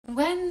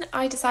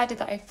I decided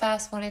that I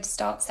first wanted to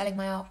start selling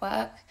my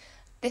artwork,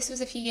 this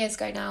was a few years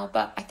ago now,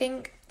 but I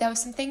think there were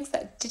some things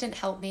that didn't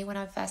help me when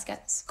I first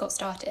got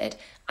started.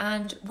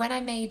 And when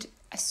I made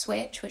a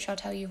switch, which I'll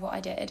tell you what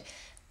I did,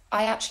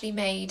 I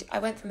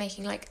went from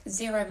making like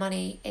zero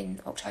money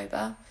in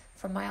October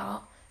from my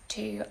art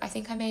to I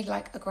think I made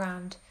like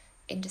 £1,000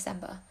 in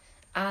December.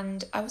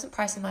 And I wasn't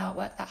pricing my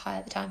artwork that high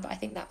at the time, but I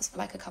think that was for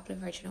like a couple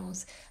of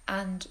originals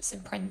and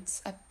some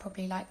prints,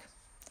 probably like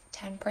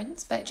 10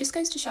 prints. But it just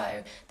goes to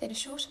show that in a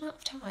short amount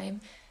of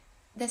time,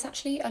 there's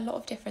actually a lot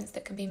of difference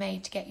that can be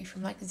made to get you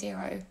from like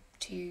zero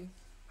to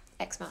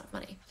X amount of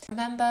money.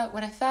 Remember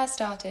when I first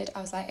started, I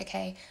was like,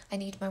 okay, I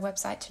need my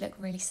website to look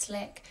really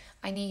slick.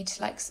 I need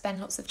to like spend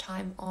lots of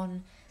time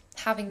on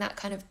having that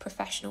kind of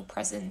professional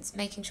presence,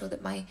 making sure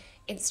that my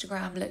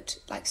Instagram looked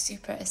like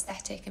super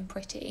aesthetic and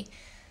pretty.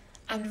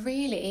 And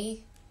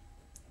really,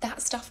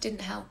 that stuff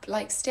didn't help.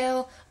 Like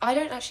still, I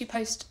don't actually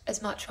post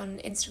as much on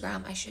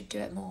Instagram. I should do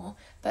it more.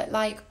 But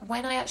like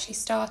when I actually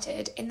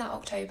started in that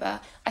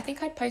October, I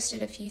think I'd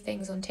posted a few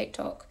things on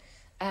TikTok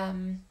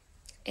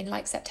in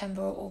like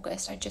September or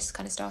August. I just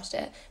kind of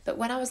started it. But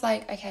when I was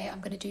like, okay, I'm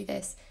going to do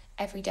this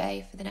every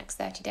day for the next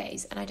 30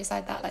 days. And I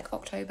decided that like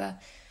October,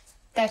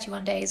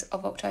 31 days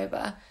of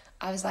October,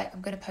 I was like,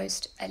 I'm going to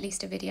post at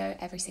least a video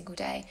every single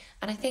day.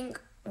 And I think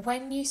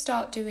when you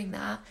start doing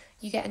that,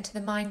 you get into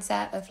the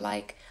mindset of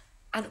like,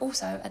 and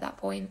also at that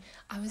point,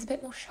 I was a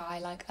bit more shy.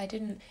 Like I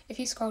didn't, if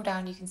you scroll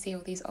down, you can see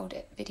all these old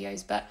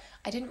videos, but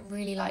I didn't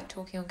really like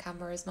talking on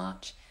camera as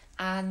much.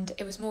 And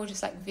it was more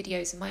just like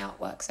videos of my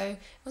artwork. So it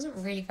wasn't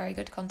really very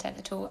good content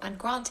at all. And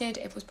granted,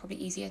 it was probably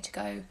easier to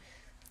go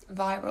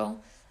viral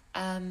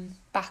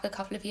back a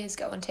couple of years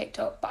ago on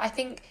TikTok. But I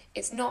think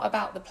it's not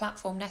about the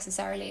platform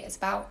necessarily. It's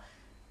about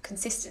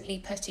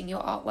consistently putting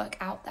your artwork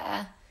out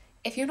there.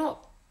 If you're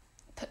not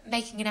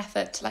making an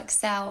effort to like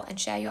sell and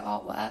share your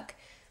artwork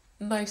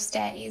most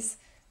days,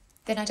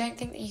 then I don't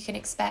think that you can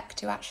expect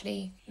to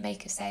actually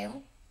make a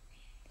sale,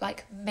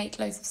 like make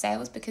loads of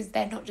sales, because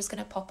they're not just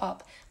going to pop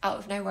up out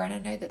of nowhere. And I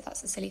know that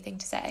that's a silly thing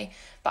to say,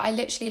 but I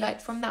literally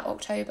like from that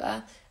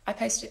October, I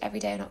posted every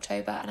day in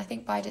October, and I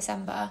think by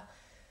December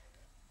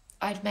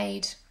I'd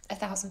made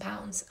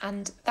 £1,000,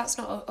 and that's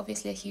not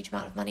obviously a huge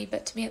amount of money,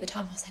 but to me at the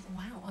time I was like,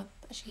 wow, I'm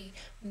actually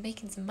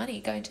making some money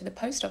going to the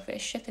post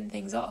office, shipping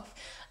things off.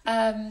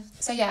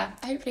 So yeah,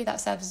 hopefully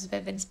that serves as a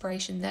bit of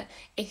inspiration that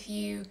if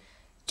you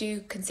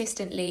do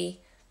consistently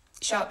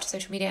show up to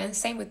social media, and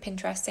same with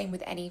Pinterest, same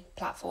with any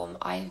platform,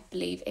 I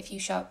believe if you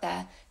show up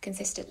there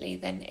consistently,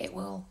 then it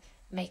will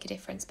make a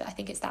difference. But I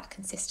think it's that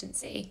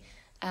consistency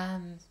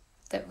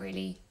that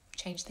really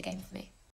changed the game for me.